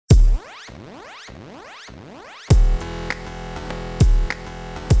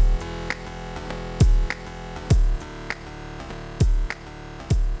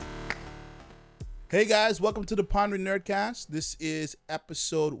Hey guys, welcome to the Pondering Nerdcast. This is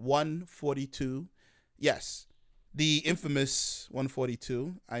episode 142. Yes, the infamous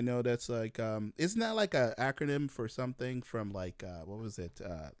 142. I know that's like, isn't that like a acronym for something from like, what was it?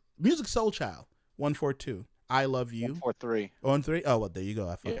 Music Soul Child 142. I love you. 143. 143. Oh, well, there you go.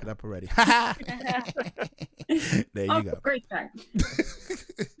 I fucked it up already. There you go. Great start.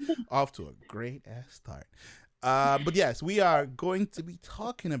 Off to a great ass start. But yes, we are going to be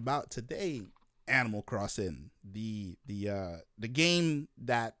talking about today Animal Crossing, the game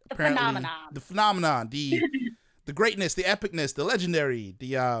that apparently the phenomenon, the greatness, the epicness, the legendary,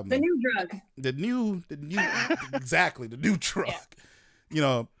 the new drug, the new exactly the new drug. Yeah. You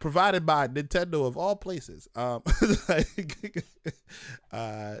know, provided by Nintendo of all places.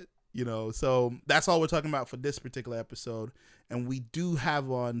 You know, so that's all we're talking about for this particular episode. And we do have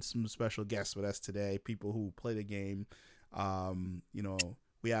on some special guests with us today, people who play the game. You know,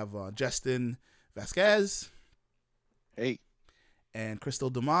 we have Justin Vasquez. Hey. And Crystal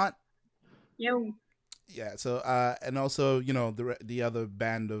Dumont. Yo. Yeah, so and also, you know, the other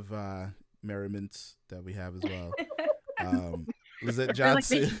band of merriments that we have as well. Lizette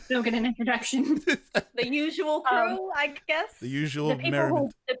Johnson. Like don't get an introduction. The usual crew, I guess. The usual the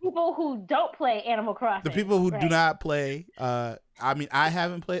people who don't play Animal Crossing. The people who do not play. I mean, I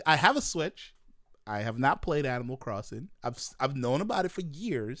haven't played. I have a Switch. I have not played Animal Crossing. I've known about it for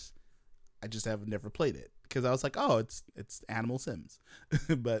years. I just have never played it because I was like, oh, it's Animal Sims,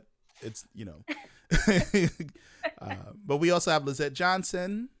 but it's, you know. But we also have Lizette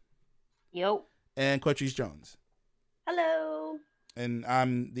Johnson. Yo. And Quetrice Jones. Hello. And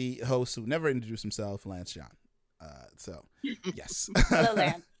I'm the host who never introduced himself, Lance John. So, yes. Hello,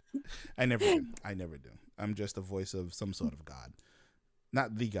 Lance. I never do. I'm just a voice of some sort of God.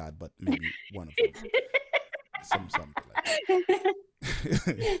 Not the God, but maybe one of them. Something like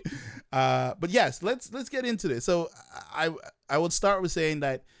that. But yes, let's get into this. So I would start with saying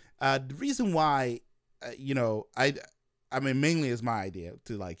that the reason why, you know, I mean, mainly is my idea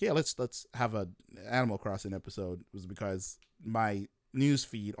to like, yeah, let's have a Animal Crossing episode was because my news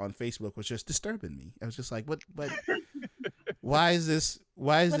feed on Facebook was just disturbing me. I was just like, what why is this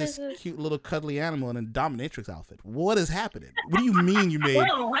cute little cuddly animal in a dominatrix outfit? What is happening? What do you mean you made?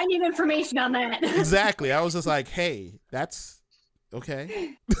 Well, I need information on that. Exactly. I was just like, hey, that's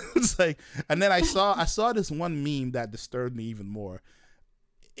okay. It's like, and then I saw this one meme that disturbed me even more.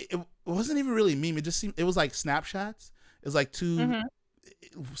 It wasn't even really a meme. It just seemed, it was like snapshots. It was like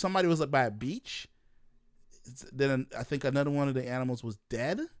somebody was like by a beach. Then I think another one of the animals was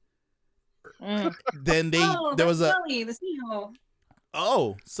dead. Then there was Sully, the seal.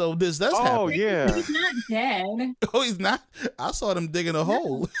 Oh, so this does happen. Oh, yeah. He's not dead. Oh, he's not? I saw them digging a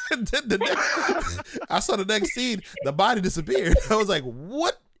hole. I saw the next scene, the body disappeared. I was like,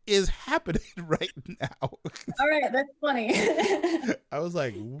 what is happening right now? All right, that's funny. I was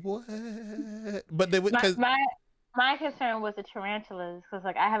like, what? But they would, because my concern was the tarantulas, because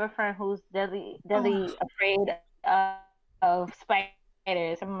like I have a friend who's deadly afraid of spiders.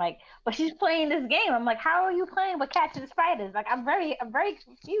 I'm like, but she's playing this game. I'm like, how are you playing with catching spiders? Like, I'm very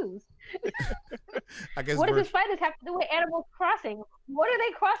confused. I guess what do the spiders have to do with Animal Crossing? What are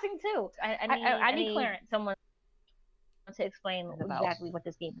they crossing to? I need clearance. Someone to explain exactly what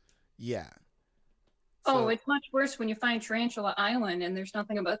this game is. Yeah. So, it's much worse when you find Tarantula Island and there's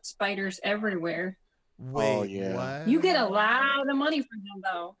nothing but spiders everywhere. Wait, oh, yeah. what? You get a lot of money from them,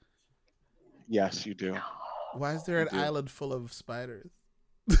 though. Yes, you do. Why is there an island full of spiders?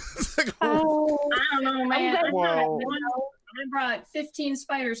 Like, I don't know, man. Well, I brought 15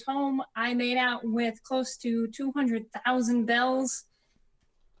 spiders home. I made out with close to 200,000 bells.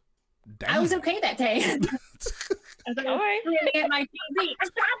 Damn. I was okay that day. I was like, all right. At my TV.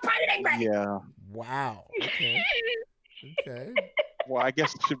 Stop fighting. Yeah. Wow. Okay. Okay. Well, I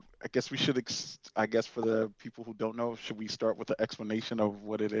guess we should. I guess for the people who don't know, should we start with the explanation of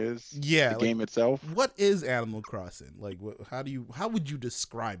what it is? Yeah, the game itself. What is Animal Crossing? Like, how would you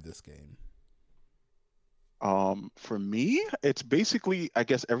describe this game? For me, it's basically, I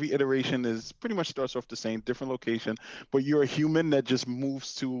guess every iteration is pretty much starts off the same, different location, but you're a human that just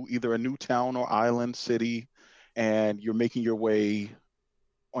moves to either a new town or island, city, and you're making your way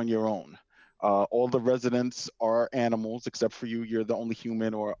on your own. All the residents are animals except for you. You're the only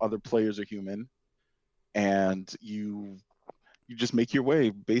human, or other players are human, and you just make your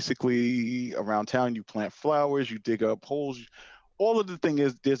way basically around town. You plant flowers, you dig up holes. All of the thing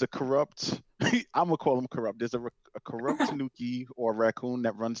is, there's a corrupt. I'm gonna call him corrupt. There's a corrupt tanuki or raccoon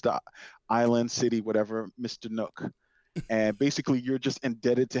that runs the island, city, whatever, Mr. Nook, and basically you're just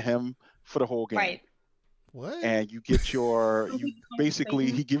indebted to him for the whole game. Right. What? And you get your,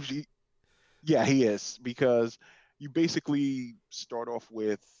 basically he gives you. Yeah, he is, because you basically start off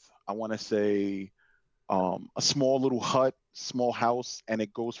with, I want to say, a small little hut, small house, and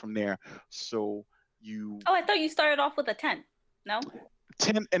it goes from there. So you Oh, I thought you started off with a tent. No?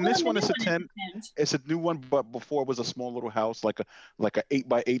 10, and Well, this and the one new is a one 10. is It's a new one, but before it was a small little house, like a 8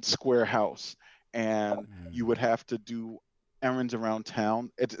 by 8 square house, and you would have to do errands around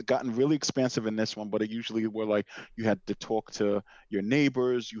town. It's gotten really expensive in this one, but it usually were like you had to talk to your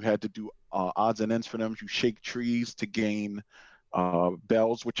neighbors, you had to do odds and ends for them. You shake trees to gain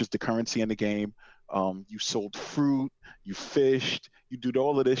bells, which is the currency in the game. You sold fruit, you fished, you did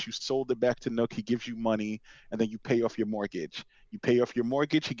all of this. You sold it back to Nook. He gives you money, and then you pay off your mortgage. You pay off your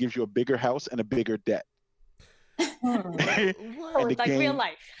mortgage. He gives you a bigger house and a bigger debt. So And the it's like real game,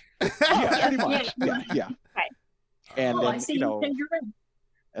 life. yeah, pretty Yeah, much, yeah, yeah. Right. And Oh, I then see you paid your rent.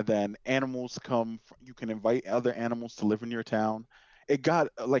 and then animals come. You can invite other animals to live in your town. It got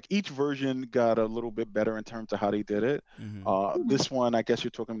like each version got a little bit better in terms of how they did it. This one, I guess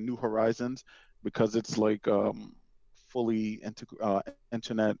you're talking New Horizons, because it's like fully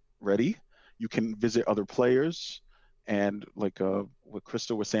internet ready. You can visit other players, and like what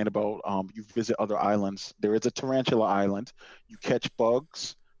Crystal was saying about you visit other islands. There is a tarantula island. You catch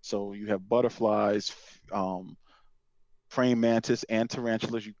bugs, so you have butterflies, praying mantis, and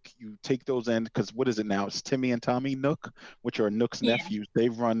tarantulas. You take those in, because what is it now? It's Timmy and Tommy Nook, which are Nook's Yeah. nephews. They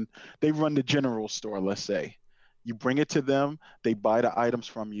run the general store, let's say. You bring it to them, they buy the items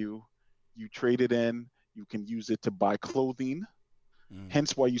from you, you trade it in, you can use it to buy clothing.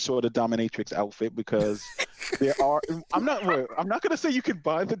 Hence why you saw the Dominatrix outfit, because there are I'm not gonna say you can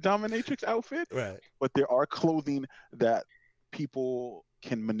buy the Dominatrix outfit, Right. but there are clothing that people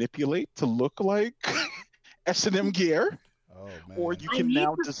can manipulate to look like S&M gear, Oh man. or you I can need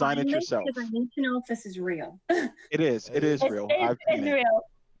now to design it find this yourself. because I need to know if this is real. It is. It is It's, real. it's, I've seen it's it. real.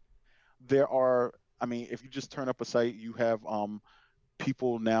 There are. I mean, if you just turn up a site, you have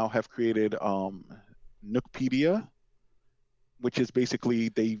people now have created Nookpedia, which is basically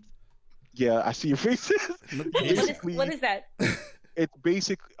they. Yeah, I see your faces. Basically, What is that? it's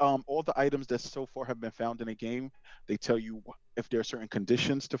basic all the items that so far have been found in a game. They tell you if there are certain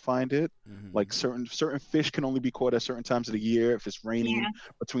conditions to find it, like certain fish can only be caught at certain times of the year. If it's raining Yeah.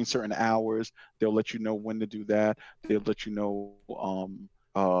 between certain hours, they'll let you know when to do that. They'll let you know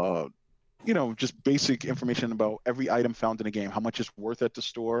just basic information about every item found in the game, how much it's worth at the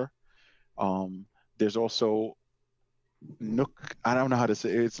store. There's also Nook. I don't know how to say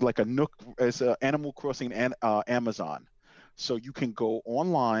it. It's like a Nook. It's a Animal Crossing and Amazon. So you can go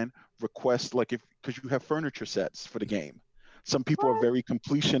online, request like if because you have furniture sets for the game. Some people are very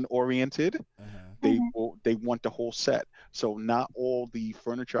completion oriented. They want the whole set. So not all the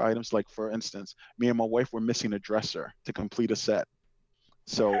furniture items. Like for instance, me and my wife were missing a dresser to complete a set.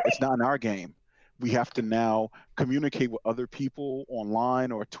 So it's not in our game. We have to now communicate with other people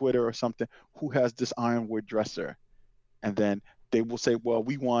online or Twitter or something who has this ironwood dresser, and then they will say, well,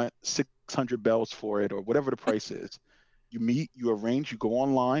 we want 600 bells for it or whatever the price is. You meet, you arrange, you go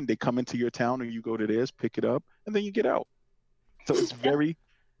online, they come into your town or you go to theirs, pick it up, and then you get out. So it's very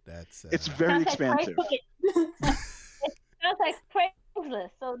That's it's very Sounds like expansive. Sounds like Craigslist.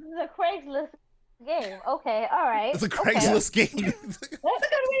 So this is a Craigslist game. Okay, all right. it's a okay. Craigslist game. That's a good way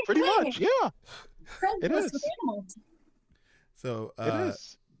to Pretty play much, it. yeah. It Craigslist is. with animals. So It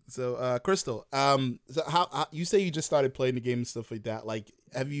is. So Crystal, so how you say you just started playing the game and stuff like that? Like,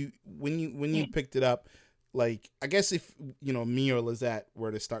 have you when you picked it up? Like, I guess if me or Lizette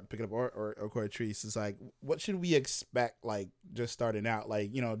were to start picking up or Coratrice, is like, what should we expect? Like, just starting out,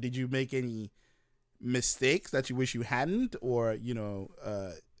 like, did you make any mistakes that you wish you hadn't, or it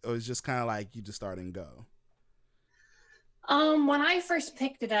was just kind of like you just start and go? When I first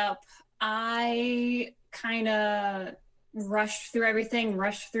picked it up, I kind of rushed through everything,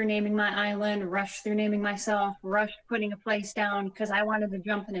 rushed through naming my island, rushed through naming myself, rushed putting a place down because I wanted to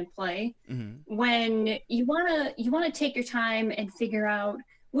jump in and play. When you wanna take your time and figure out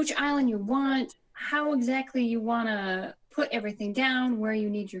which island you want, how exactly you wanna put everything down, where you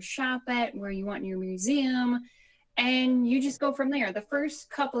need your shop at, where you want your museum, and you just go from there. The first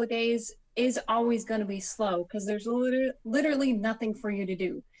couple of days is always going to be slow because there's literally nothing for you to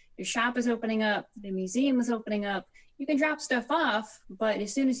do. Your shop is opening up, the museum is opening up. You can drop stuff off, but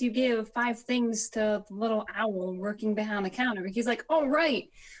as soon as you give 5 things to the little owl working behind the counter, he's like, all right,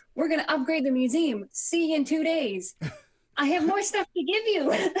 we're going to upgrade the museum. See you in 2 days. I have more stuff to give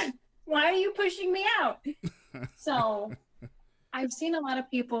you. Why are you pushing me out? So I've seen a lot of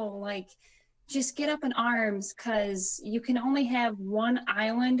people like just get up in arms because you can only have one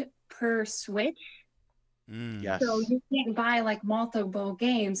island per switch. Yes. So you can't buy like multiple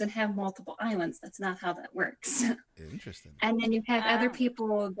games and have multiple islands. That's not how that works. Interesting. And then you have other Ah.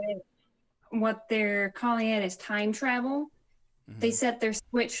 people that what they're calling it is time travel. They Mhm. set their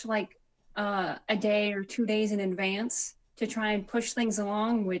Switch like a day or 2 days in advance to try and push things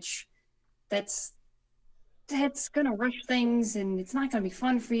along, which that's gonna rush things and it's not gonna be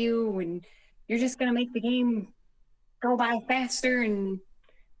fun for you, and you're just gonna make the game go by faster. And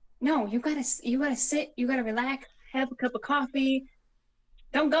no, you gotta sit, you gotta relax, have a cup of coffee,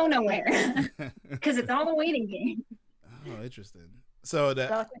 don't go nowhere because it's all a waiting game. Oh, interesting. So the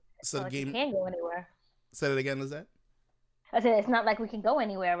So, so the like you game. can't go anywhere. Said it again. Was that? I said it's not like we can go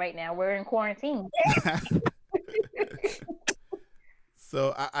anywhere right now. We're in quarantine.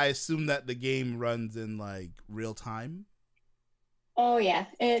 So I assume that the game runs in like real time. Oh yeah,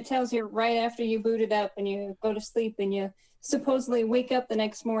 it tells you right after you boot it up and you go to sleep and you supposedly wake up the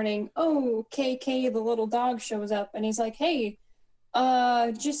next morning. Oh, KK the little dog shows up and he's like, "Hey,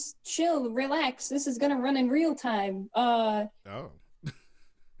 just chill, relax. This is gonna run in real time. Oh,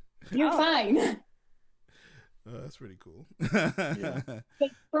 You're Oh. fine." that's pretty cool. But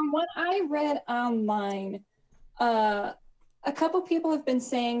from what I read online, a couple people have been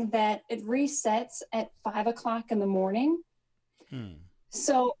saying that it resets at 5 o'clock in the morning. Hmm.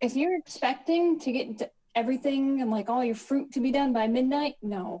 So if you're expecting to get everything and like all your fruit to be done by midnight,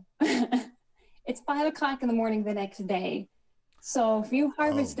 no. It's 5 o'clock in the morning the next day. So if you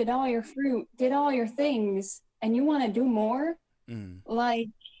harvested all your fruit, did all your things, and you want to do more, Mm. like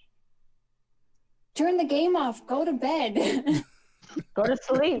turn the game off, go to bed. Go to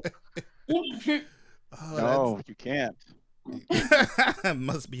sleep. Oh, No, you can't. that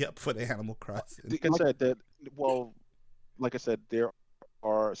must be up for the Animal Crossing. Like I said, like I said, there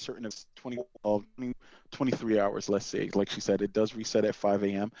are certain 23 hours, let's say. Like she said, it does reset at 5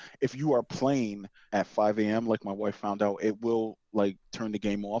 a.m. If you are playing at 5 a.m., like my wife found out, it will like turn the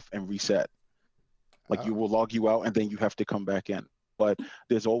game off and reset. Like you Oh. will log you out and then you have to come back in. But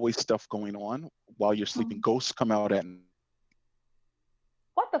there's always stuff going on while you're sleeping. Ghosts come out at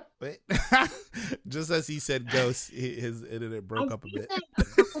What the? Wait. Just as he said ghosts, his internet broke I've up a seen bit. that a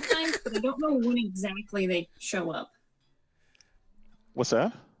couple times, but I don't know when exactly they show up. What's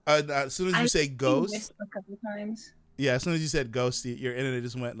that? As soon as you I've say seen ghost, this a couple times. yeah, as soon as you said ghost, your internet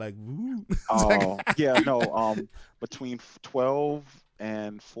just went like, woo. Oh, yeah, no. Between 12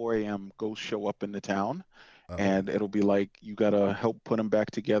 and 4 a.m., ghosts show up in the town, Oh. and it'll be like you gotta help put him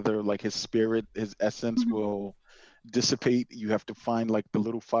back together. Like his spirit, his essence Mhm. will dissipate. You have to find like the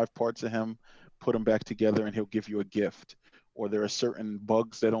little 5 parts of him, put him back together, and he'll give you a gift. Or there are certain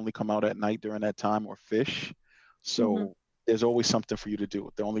bugs that only come out at night during that time, or fish. So there's always something for you to do.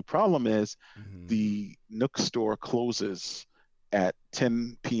 The only problem is Mhm. the Nook store closes at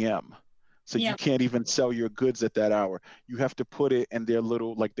 10 p.m. So you Yeah. can't even sell your goods at that hour. You have to put it in their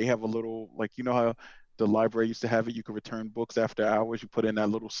little, like they have a little, like you know how the library used to have it, you could return books after hours, you put in that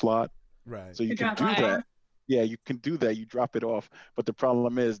little slot. Right. So you To can drop do off. that. Yeah, you can do that. You drop it off. But the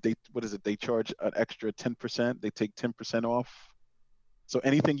problem is they charge an extra 10%. They take 10% off. So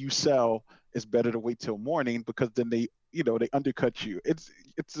anything you sell is better to wait till morning because then they undercut you. It's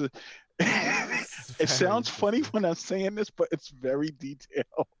a It's it very sounds funny interesting. when I'm saying this, but it's very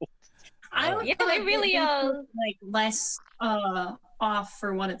detailed. I would Yeah, feel they like really, like less off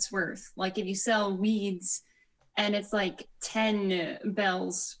for what it's worth. Like if you sell weeds and it's like 10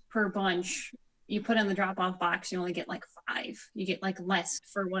 bells per bunch, you put in the drop off box, you only get like 5. You get like less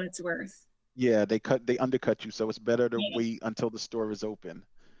for what it's worth. Yeah, they undercut you, so it's better to Yeah. wait until the store is open.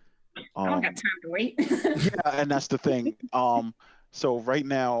 I don't Um, got time to wait. yeah, and that's the thing. So right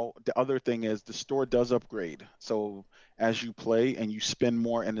now, the other thing is the store does upgrade. So as you play and you spend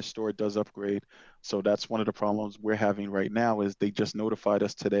more in the store, it does upgrade. So that's one of the problems we're having right now is they just notified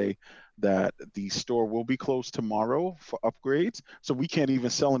us today that the store will be closed tomorrow for upgrades. So we can't even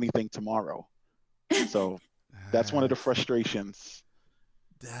sell anything tomorrow. So that's one of the frustrations.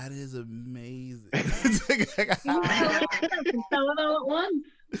 That is amazing. Sell it all at once.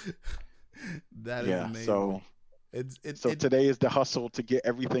 That is Yeah, amazing. so It today is the hustle to get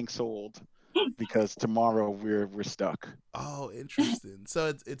everything sold because tomorrow we're stuck. oh, interesting.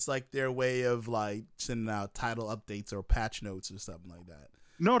 So it's like their way of like sending out title updates or patch notes or something like that.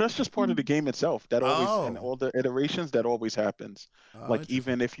 No, that's just part of the game itself. That always in Oh. all the iterations that always happens. Oh, Like interesting.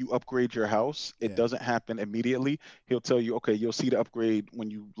 even if you upgrade your house, it Yeah. doesn't happen immediately. He'll tell you, okay, you'll see the upgrade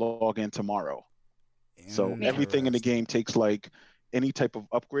when you log in tomorrow. So everything in the Interesting. game takes like any type of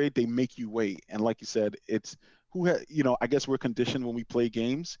upgrade, they make you wait. And like you said, it's I guess we're conditioned when we play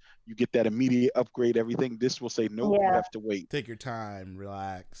games, you get that immediate upgrade, everything. This will say, nope, you Yeah. have to wait. Take your time,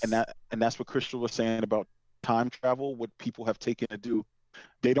 relax. And that's what Crystal was saying about time travel, what people have taken to do.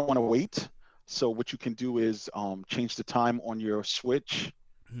 They don't want to wait. So what you can do is change the time on your Switch,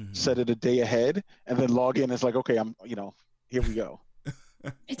 Mhm. set it a day ahead, and then log in. It's like, okay, here we go.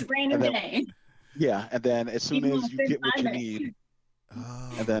 It's a brand new And then- day. Yeah, and then as soon Even as though you it's get what been you 5 need,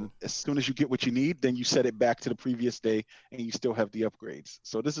 Oh. and then as soon as you get what you need, then you set it back to the previous day, and you still have the upgrades.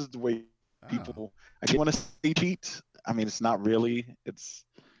 So this is the way Oh. people. I want to say cheat. I mean, it's not really. It's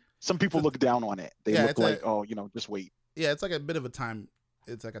some people look down on it. They Yeah, look it's like, just wait. Yeah, it's like a bit of a time.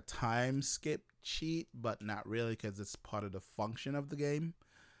 It's like a time skip cheat, but not really because it's part of the function of the game.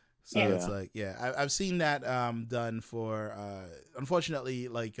 So Yeah. it's like, I've seen that done for. Unfortunately,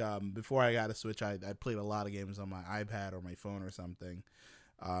 like before I got a Switch, I played a lot of games on my iPad or my phone or something,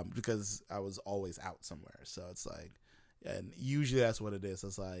 because I was always out somewhere. So it's like, and usually that's what it is.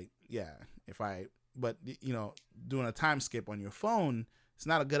 It's like, but doing a time skip on your phone, it's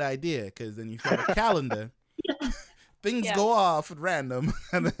not a good idea because then you have a calendar. Things Yeah. go off at random,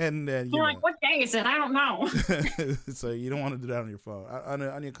 and then You're like, what day is it? I don't know. so you don't want to do that on your phone.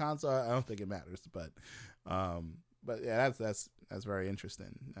 On your console, I don't think it matters. But yeah, that's very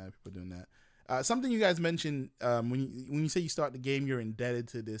interesting. People doing that. Something you guys mentioned when you say you start the game, you're indebted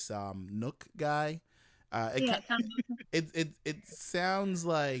to this Nook guy. It sounds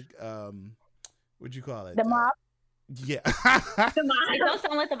like what'd you call it? The mob. Yeah. It don't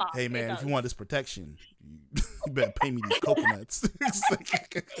sound like the mob. Hey It man, if does. you want this protection, you better pay me these coconuts.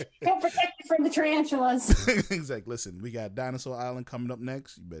 He'll protect you from the tarantulas. He's like, listen, we got Dinosaur Island coming up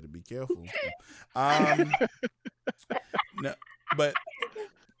next. You better be careful. No, but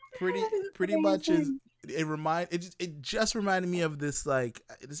pretty much is it just reminded me of this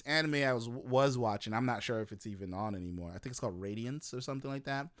this anime I was watching. I'm not sure if it's even on anymore. I think it's called Radiance or something like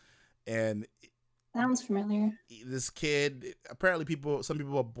that. And Sounds familiar. this kid, apparently some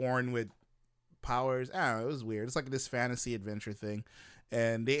people are born with powers. I don't know, it was weird. It's like this fantasy adventure thing.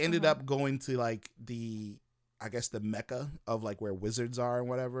 And they ended up going to like the mecca of like where wizards are and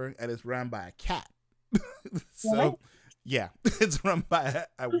whatever, and it's run by a cat. So What? yeah, it's run by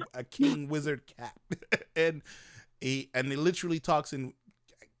a king wizard cat. and it literally talks in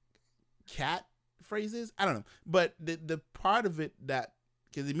cat phrases. I don't know. But the part of it that,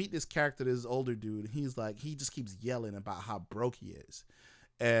 because you meet this character, this older dude, he's like, he just keeps yelling about how broke he is.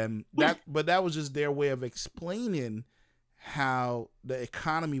 And that was just their way of explaining how the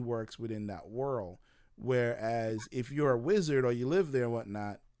economy works within that world. Whereas if you're a wizard or you live there and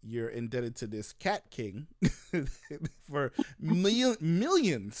whatnot, you're indebted to this cat king for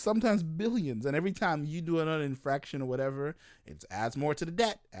millions, sometimes billions. And every time you do another infraction or whatever, it adds more to the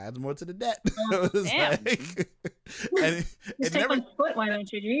debt, So it's Damn. like, and it Just take never, one foot, why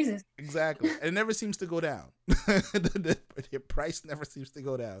don't you? Jesus. exactly. And it never seems to go down. The price never seems to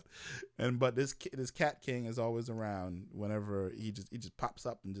go down. But this cat king is always around whenever he just pops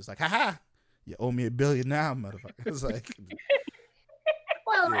up and just like, haha, you owe me $1 billion now, motherfucker. It's like,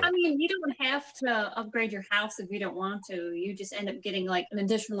 Well, Yeah. I mean, you don't have to upgrade your house if you don't want to. You just end up getting like an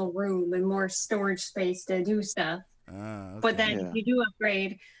additional room and more storage space to do stuff. But then Yeah. if you do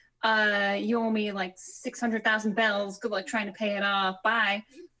upgrade, you owe me like 600,000 bells. Good luck trying to pay it off. Bye.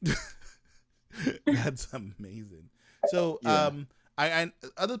 That's amazing. So, Yeah. I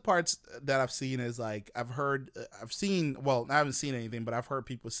other parts that I've seen is like I haven't seen anything, but I've heard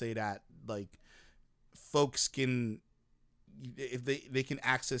people say that like folks can, if they can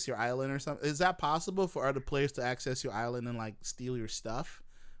access your island or something. Is that possible for other players to access your island and like steal your stuff?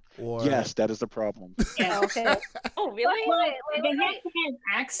 Or Yes, that is the problem. Yeah. Okay. Oh, really? Well, wait, they wait. have to have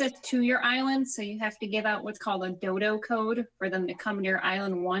access to your island, so you have to give out what's called a dodo code for them to come to your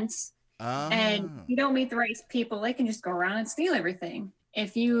island once. And if you don't meet the right people, they can just go around and steal everything.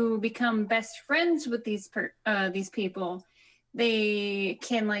 If you become best friends with these people, they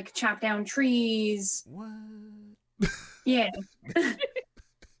can like chop down trees. what? Yeah.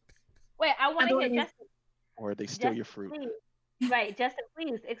 Wait, I want to hear Otherwise- Justin. Or they steal Justin, your fruit. please. Right, Justin,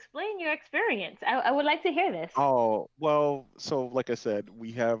 please explain your experience. I would like to hear this. Oh, well, so like I said,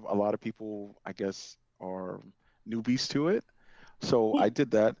 we have a lot of people, I guess, are newbies to it. So I did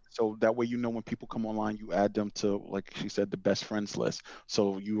that. So that way, when people come online, you add them to, like she said, the best friends list.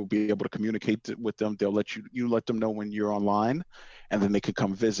 So you will be able to communicate with them. They'll let you let them know when you're online, and then they can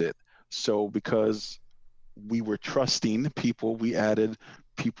come visit. So because we were trusting people, we added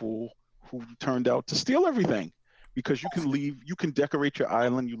people who turned out to steal everything. because you can decorate your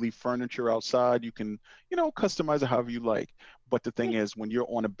island, you leave furniture outside, you can, customize it however you like. But the thing is, when you're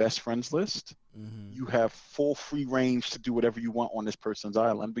on a best friends list, you have full free range to do whatever you want on this person's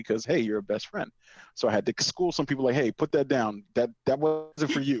island because, hey, you're a best friend. So I had to school some people like, hey, put that down. That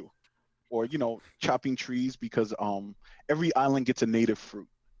wasn't for you. Or, chopping trees because every island gets a native fruit.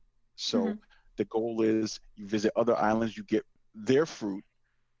 So the goal is you visit other islands, you get their fruit,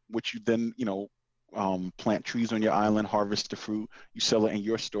 which you then, plant trees on your island, harvest the fruit, you sell it in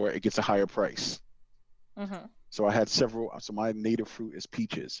your store, it gets a higher price. So I had several. So my native fruit is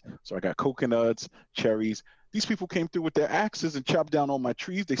peaches. So I got coconuts, cherries. These people came through with their axes and chopped down all my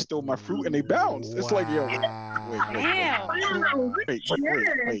trees. They stole my fruit and they bounced. It's like, yo,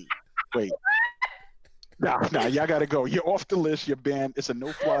 wait. Nah, y'all gotta go. You're off the list. You're banned. It's a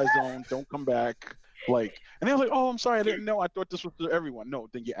no-fly zone. Don't come back. And they're like, oh, I'm sorry, I didn't know. I thought this was for everyone. No,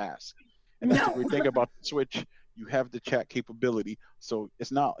 then you ask. And that's the great thing about the Switch. You have the chat capability, so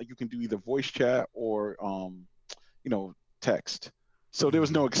it's not you can do either voice chat or text. So there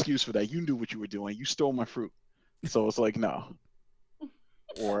was no excuse for that. You knew what you were doing. You stole my fruit. So it's like, no.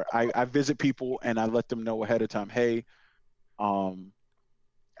 Or I visit people and I let them know ahead of time, hey, I'm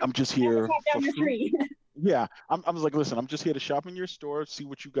just here for fruit. Yeah, I was like, listen, I'm just here to shop in your store, see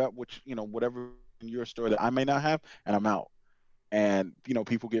what you got, whatever in your store that I may not have, and I'm out. And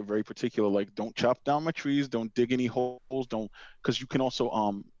people get very particular, like, don't chop down my trees, don't dig any holes, because you can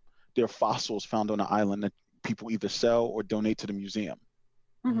also there are fossils found on the island that people either sell or donate to the museum.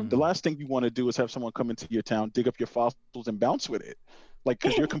 The last thing you want to do is have someone come into your town, dig up your fossils, and bounce with it,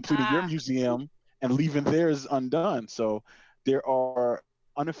 because you're completing your museum and leaving theirs undone. So there are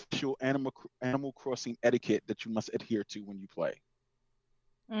unofficial Animal Crossing etiquette that you must adhere to when you play.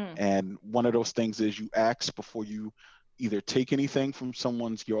 And one of those things is you ask before you either take anything from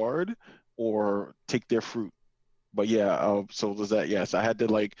someone's yard or take their fruit. But yeah, so there's that. Yes, I had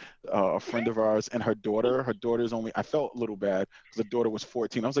to a friend of ours and her daughter's only, I felt a little bad because the daughter was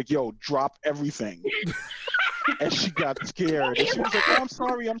 14. I was like, yo, drop everything. And she got scared. And she was like, oh, I'm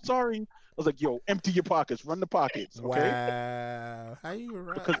sorry. I was like, yo, empty your pockets, run the pockets, okay? Wow. How you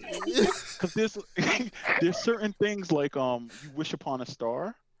run? Because there's certain things like you wish upon a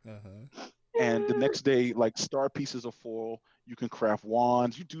star. And the next day, star pieces of foil, you can craft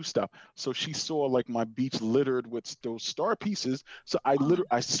wands, you do stuff. So she saw my beach littered with those star pieces. So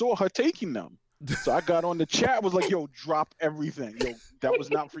I saw her taking them. So I got on the chat, was like, yo, drop everything. Yo, that was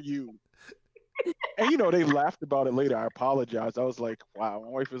not for you. And they laughed about it later. I apologized. I was like, wow. My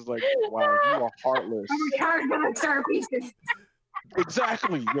wife was like, wow, you are heartless. Star pieces.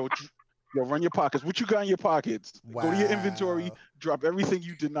 Exactly. Yo, run your pockets. What you got in your pockets? Wow. Go to your inventory, drop everything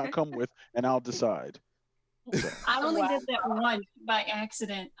you did not come with, and I'll decide. So. I only did that once by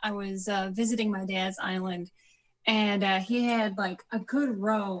accident. I was visiting my dad's island, and he had a good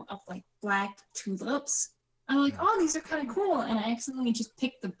row of black tulips. I'm like, oh, these are kind of cool. And I accidentally just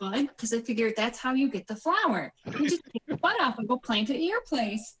picked the bud because I figured that's how you get the flower. You just pick the bud off and go plant it at your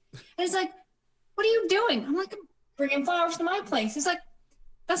place. And it's like, what are you doing? I'm like, I'm bringing flowers to my place. It's like,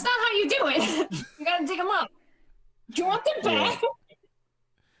 that's not how you do it. You gotta dig them up. Do you want them back?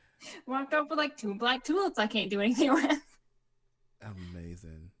 Walked up with 2 black tulips I can't do anything with.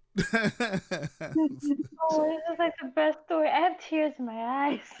 Amazing. Oh, this is the best story. I have tears in my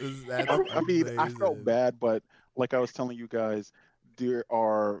eyes. I mean, I felt bad, but like I was telling you guys, there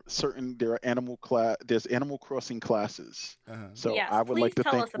are Animal Crossing classes. So yes, I would like to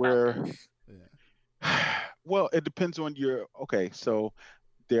think where. Well, it depends on so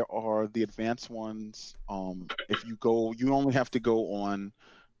there are the advanced ones. If you go, you only have to go on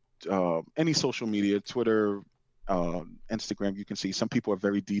any social media, Twitter, Instagram. You can see some people are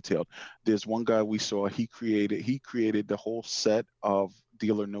very detailed. There's one guy we saw. He created the whole set of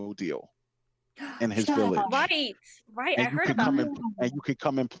Deal or No Deal in his village. Right. And I heard about it. And you can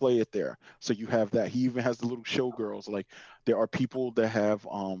come and play it there. So you have that. He even has the little showgirls. There are people that have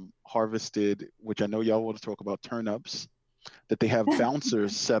harvested, which I know y'all want to talk about, turnips, that they have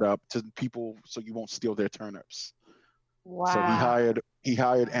bouncers set up to people so you won't steal their turnips. Wow. So he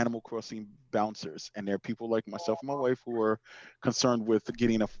hired Animal Crossing bouncers, and there are people like myself and my wife who are concerned with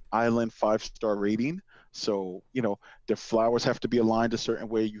getting an island 5-star rating. So, the flowers have to be aligned a certain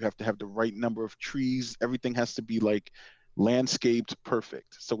way. You have to have the right number of trees. Everything has to be landscaped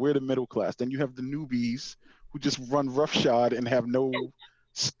perfect. So we're the middle class. Then you have the newbies who just run roughshod and have no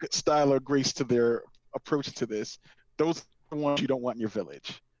style or grace to their approach to this. Those are the ones you don't want in your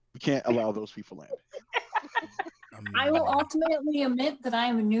village. You can't allow those people in. I will ultimately admit that I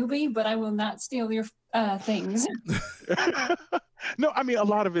am a newbie, but I will not steal your things. No, I mean, a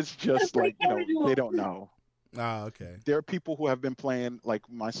lot of it's just they don't know. Oh, okay. There are people who have been playing, like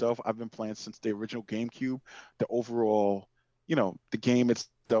myself. I've been playing since the original GameCube. The overall, the game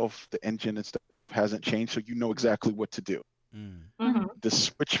itself, the engine and stuff hasn't changed, so you know exactly what to do. Mm. Mm-hmm.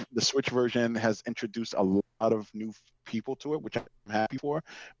 The Switch version has introduced a lot of new people to it, which I'm happy for,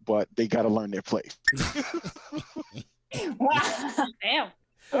 but they got to learn their place. Wow. Damn.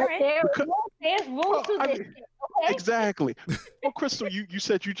 All right. There's rules to I this. mean, shit, Okay. Exactly. Well, Crystal, you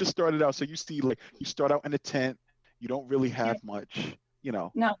said you just started out, so you see, like, you start out in a tent, you don't really have much,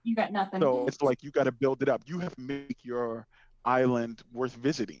 No, you got nothing. so it's like you got to build it up. You have to make your island worth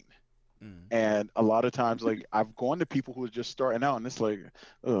visiting. Mm. And a lot of times, like, I've gone to people who are just starting out, and it's like,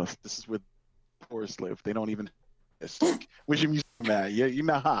 ugh, this is where the poorest live. They don't even. It's like, where's your museum at? You're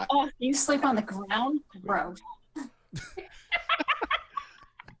not hot. Oh, you sleep on the ground? Gross.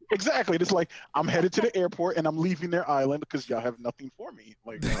 Exactly. It's like I'm headed to the airport and I'm leaving their island because y'all have nothing for me.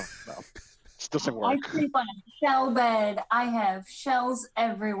 Like, no, this doesn't I work. sleep on a shell bed. I have shells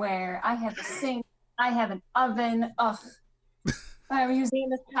everywhere. I have a sink. I have an oven. Ugh. My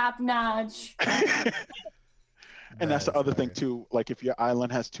museum is top notch. And that's the That is other thing hilarious. too. Like, if your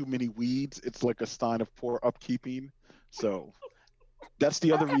island has too many weeds, it's like a sign of poor upkeeping. So that's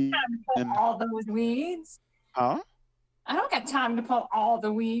the other reason. Pull all those weeds. Huh? I don't got time to pull all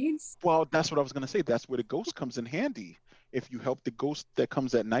the weeds. Well, that's what I was gonna say. That's where the ghost comes in handy. If you help the ghost that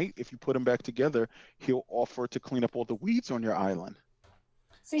comes at night, if you put him back together, he'll offer to clean up all the weeds on your island.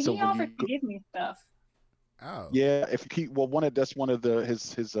 See, So he when you offered to give me stuff. Oh. Yeah, if you keep, well, that's one of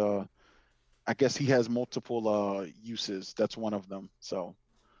his I guess he has multiple uses. That's one of them. So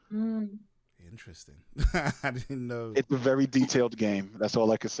Mm. Interesting. I didn't know. it's a very detailed game. That's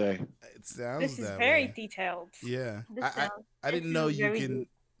all I could say. It sounds This is that very way. detailed. Yeah. This I sounds- I didn't this know is you very can deep.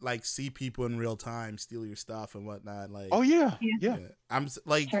 like see people in real time steal your stuff and whatnot. Like, Oh yeah, Yeah. yeah. I'm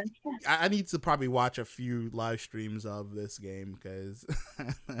like, Sure. I need to probably watch a few live streams of this game because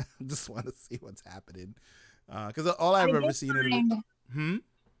I just want to see what's happening. Because all I've ever seen in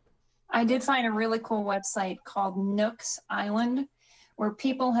I did find a really cool website called Nook's Island where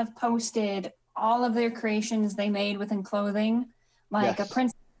people have posted all of their creations they made within clothing, like Yes. a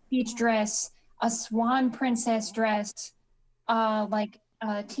Princess Peach dress, a Swan Princess dress, like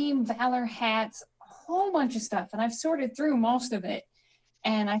Team Valor hats, a whole bunch of stuff. And I've sorted through most of it.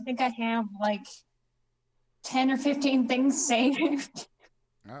 And I think I have like 10 or 15 things saved.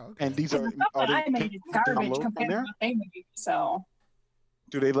 Oh, okay. And these The are stuff that they I can made is you garbage download from compared to there? what they made. So,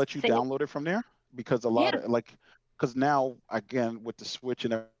 Do they let you So- download it from there? Because a lot of because now again with the Switch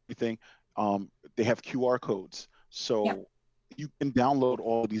and everything, they have QR codes, so Yep. you can download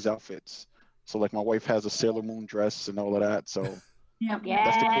all of these outfits. So like my wife has a Sailor Moon dress and all of that. So yeah.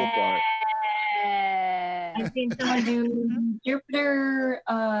 That's the cool part. Yeah. I've seen someone do Jupiter,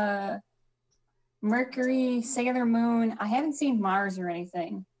 Mercury, Sailor Moon. I haven't seen Mars or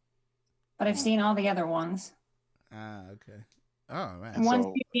anything, but I've seen all the other ones. Ah, okay. Oh man. And once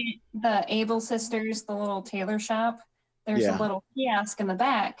So- you get the Able Sisters, the little tailor shop, there's Yeah. a little kiosk in the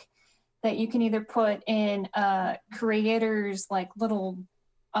back that you can either put in creators like little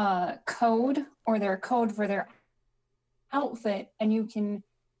code or their code for their outfit, and you can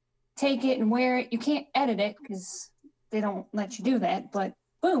take it and wear it. You can't edit it because they don't let you do that, but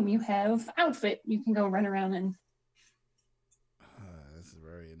boom, you have outfit you can go run around in. This is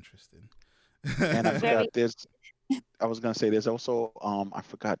very interesting. and I Very- forgot I was gonna say there's also I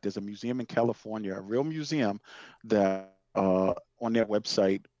forgot there's a museum in California, a real museum that on their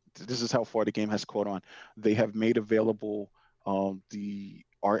website. This is how far the game has caught on. They have made available the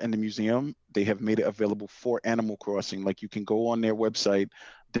art in the museum. They have made it available for Animal Crossing. Like you can go on their website,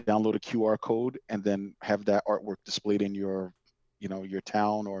 download a QR code, and then have that artwork displayed in your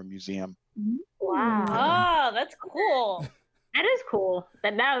town or museum. Wow. Oh, that's cool. That is cool.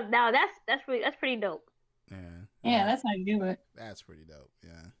 Now that's pretty dope. Yeah, that's how you do it. That's pretty dope.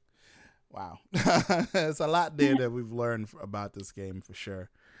 Yeah. Wow. It's a lot there that we've learned about this game for sure.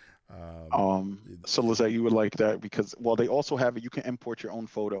 So Lizette, you would like that because they also have it. You can import your own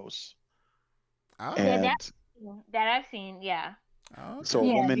photos, Oh, Yeah, and That I've seen. Yeah. okay. so a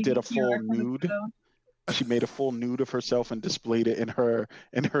Yeah, woman you did a can QR full code nude. photo. She made a full nude of herself and displayed it in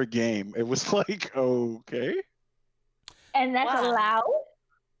her game. It was like, okay. And that's Wow. allowed.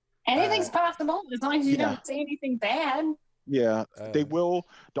 Anything's possible as long as you Yeah. don't say anything bad. Yeah, they Uh, will.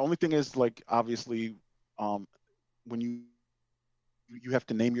 The only thing is, like, obviously, when you have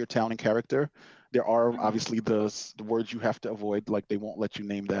to name your town and character, there are obviously the words you have to avoid. Like, they won't let you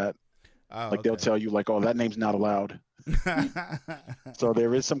name that. Oh, Like, they'll okay. tell you, like, oh, that name's not allowed. So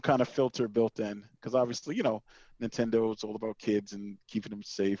there is some kind of filter built in, because obviously, Nintendo is all about kids and keeping them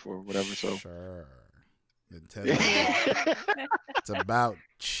safe or whatever. So Sure. Nintendo. It's about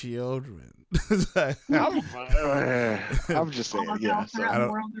children. I'm just saying, yeah. So,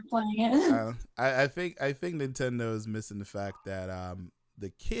 world they're playing it. I think Nintendo is missing the fact that the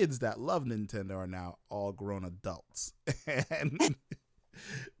kids that love Nintendo are now all grown adults, and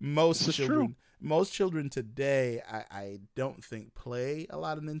most children today, I don't think play a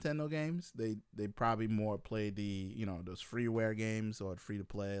lot of Nintendo games. They probably more play the those freeware games or free to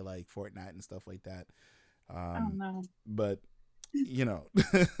play like Fortnite and stuff like that. But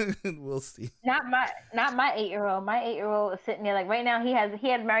we'll see. Not my 8-year-old. My 8-year-old is sitting there like right now. He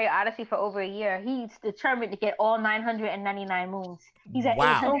had Mario Odyssey for over a year. He's determined to get all 999 moons. He's at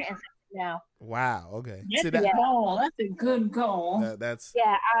 800 now. Wow. Okay. That's a goal. That's a good goal.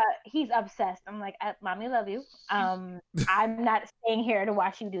 He's obsessed. I'm like, Mommy, love you. I'm not staying here to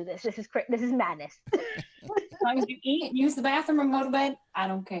watch you do this. This is madness. As long as you eat, use the bathroom, and go to bed, I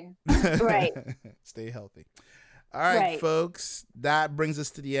don't care. Right. Stay healthy. All right, folks, that brings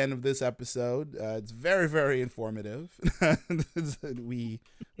us to the end of this episode. It's very, very informative. We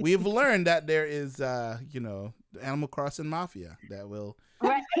have learned that there is, Animal Crossing Mafia that will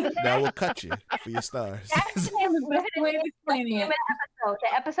cut you for your stars. That's the way of explaining it.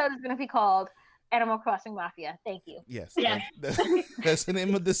 The episode is going to be called Animal Crossing Mafia. Thank you. Yes, that's the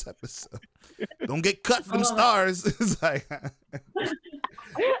name of this episode. Don't get cut from stars. It's like,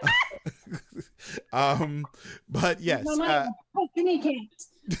 but yes.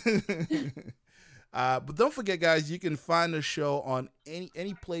 But don't forget, guys, you can find the show on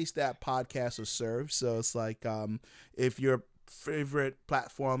any place that podcasts are served. So it's like if your favorite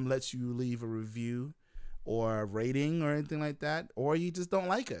platform lets you leave a review or a rating or anything like that, or you just don't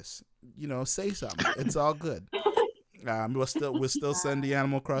like us, say something. It's all good. We'll still send the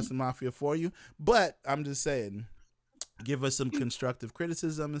Animal Crossing Mafia for you. But I'm just saying, give us some constructive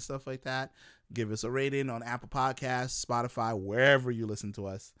criticism and stuff like that. Give us a rating on Apple Podcasts, Spotify, wherever you listen to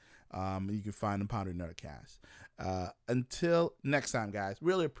us. You can find the Pounder Nerdcast. Until next time, guys,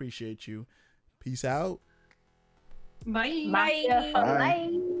 really appreciate you. Peace out. Bye. Bye.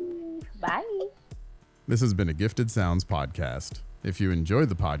 Bye. This has been a Gifted Sounds podcast. If you enjoyed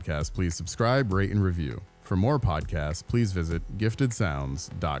the podcast, please subscribe, rate, and review. For more podcasts, please visit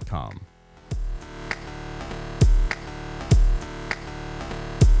giftedsounds.com.